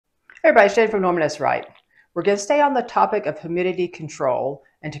Hey everybody, Shane from Norman S. Wright. We're going to stay on the topic of humidity control.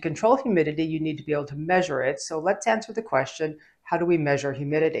 And to control humidity, you need to be able to measure it. So let's answer the question, how do we measure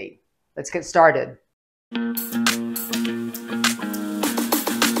humidity? Let's get started.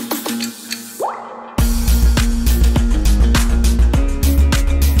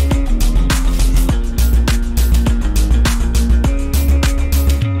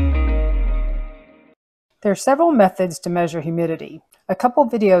 There are several methods to measure humidity. A couple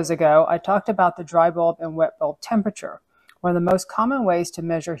videos ago, I talked about the dry bulb and wet bulb temperature. One of the most common ways to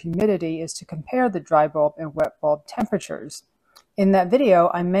measure humidity is to compare the dry bulb and wet bulb temperatures. In that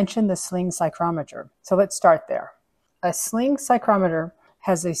video, I mentioned the sling psychrometer. So let's start there. A sling psychrometer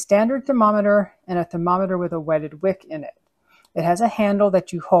has a standard thermometer and a thermometer with a wetted wick in it. It has a handle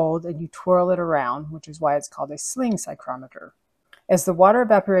that you hold and you twirl it around, which is why it's called a sling psychrometer. As the water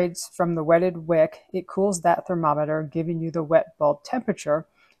evaporates from the wetted wick, it cools that thermometer, giving you the wet bulb temperature,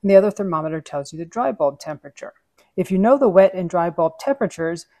 and the other thermometer tells you the dry bulb temperature. If you know the wet and dry bulb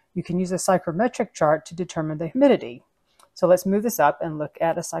temperatures, you can use a psychrometric chart to determine the humidity. So let's move this up and look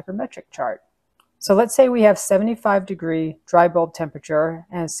at a psychrometric chart. So let's say we have 75-degree dry bulb temperature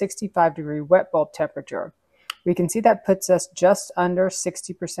and 65-degree wet bulb temperature. We can see that puts us just under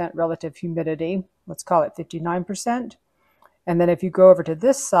 60% relative humidity. Let's call it 59%. And then if you go over to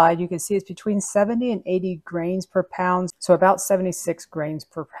this side, you can see it's between 70 and 80 grains per pound, so about 76 grains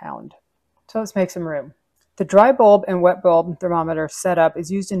per pound. So let's make some room. The dry bulb and wet bulb thermometer setup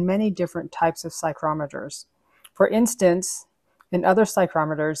is used in many different types of psychrometers. For instance, in other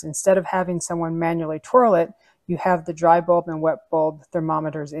psychrometers, instead of having someone manually twirl it, you have the dry bulb and wet bulb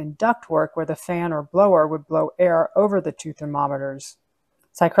thermometers in ductwork where the fan or blower would blow air over the two thermometers.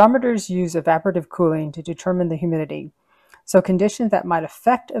 Psychrometers use evaporative cooling to determine the humidity. So conditions that might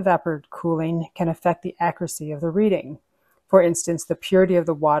affect evaporative cooling can affect the accuracy of the reading. For instance, the purity of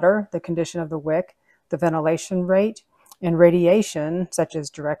the water, the condition of the wick, the ventilation rate, and radiation, such as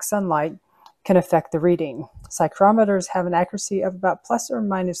direct sunlight, can affect the reading. Psychrometers have an accuracy of about plus or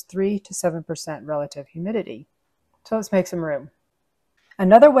minus 3 to 7% relative humidity. So let's make some room.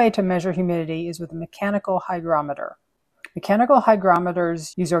 Another way to measure humidity is with a mechanical hygrometer. Mechanical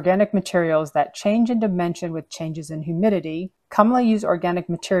hygrometers use organic materials that change in dimension with changes in humidity. Commonly used organic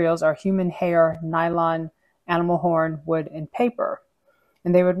materials are human hair, nylon, animal horn, wood, and paper.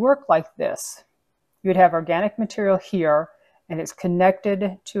 And they would work like this. You would have organic material here, and it's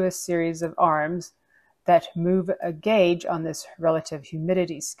connected to a series of arms that move a gauge on this relative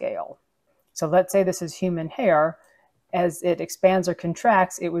humidity scale. So let's say this is human hair. As it expands or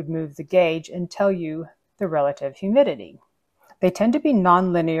contracts, it would move the gauge and tell you the relative humidity. They tend to be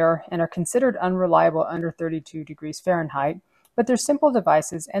nonlinear and are considered unreliable under 32 degrees Fahrenheit, but they're simple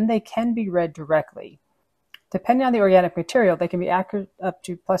devices and they can be read directly. Depending on the organic material, they can be accurate up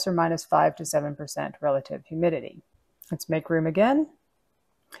to plus or minus 5 to 7% relative humidity. Let's make room again.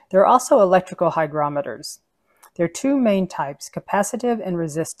 There are also electrical hygrometers. There are two main types, capacitive and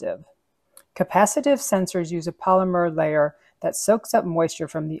resistive. Capacitive sensors use a polymer layer that soaks up moisture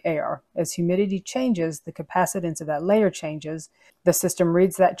from the air. As humidity changes, the capacitance of that layer changes. The system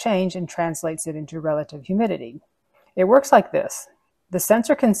reads that change and translates it into relative humidity. It works like this. The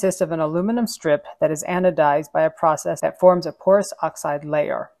sensor consists of an aluminum strip that is anodized by a process that forms a porous oxide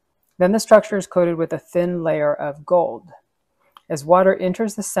layer. Then the structure is coated with a thin layer of gold. As water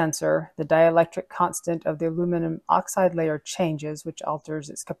enters the sensor, the dielectric constant of the aluminum oxide layer changes, which alters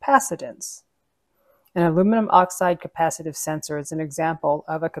its capacitance. An aluminum oxide capacitive sensor is an example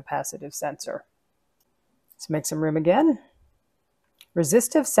of a capacitive sensor. Let's make some room again.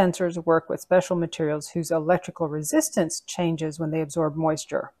 Resistive sensors work with special materials whose electrical resistance changes when they absorb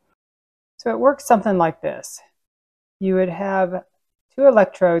moisture. So it works something like this. You would have two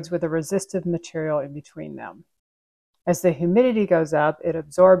electrodes with a resistive material in between them. As the humidity goes up, it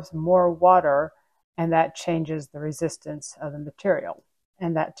absorbs more water, and that changes the resistance of the material.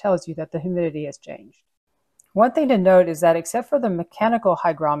 And that tells you that the humidity has changed. One thing to note is that except for the mechanical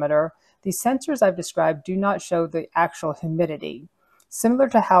hygrometer, the sensors I've described do not show the actual humidity. Similar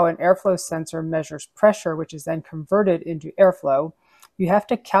to how an airflow sensor measures pressure, which is then converted into airflow, you have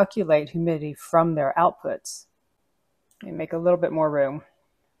to calculate humidity from their outputs. Let me make a little bit more room.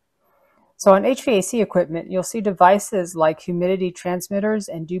 So on HVAC equipment, you'll see devices like humidity transmitters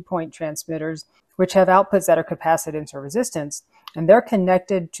and dew point transmitters, which have outputs that are capacitance or resistance, and they're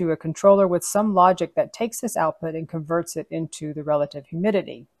connected to a controller with some logic that takes this output and converts it into the relative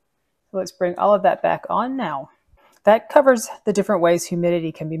humidity. So let's bring all of that back on now. That covers the different ways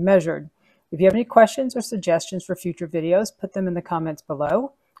humidity can be measured. If you have any questions or suggestions for future videos, put them in the comments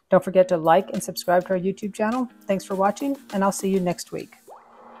below. Don't forget to like and subscribe to our YouTube channel. Thanks for watching, and I'll see you next week.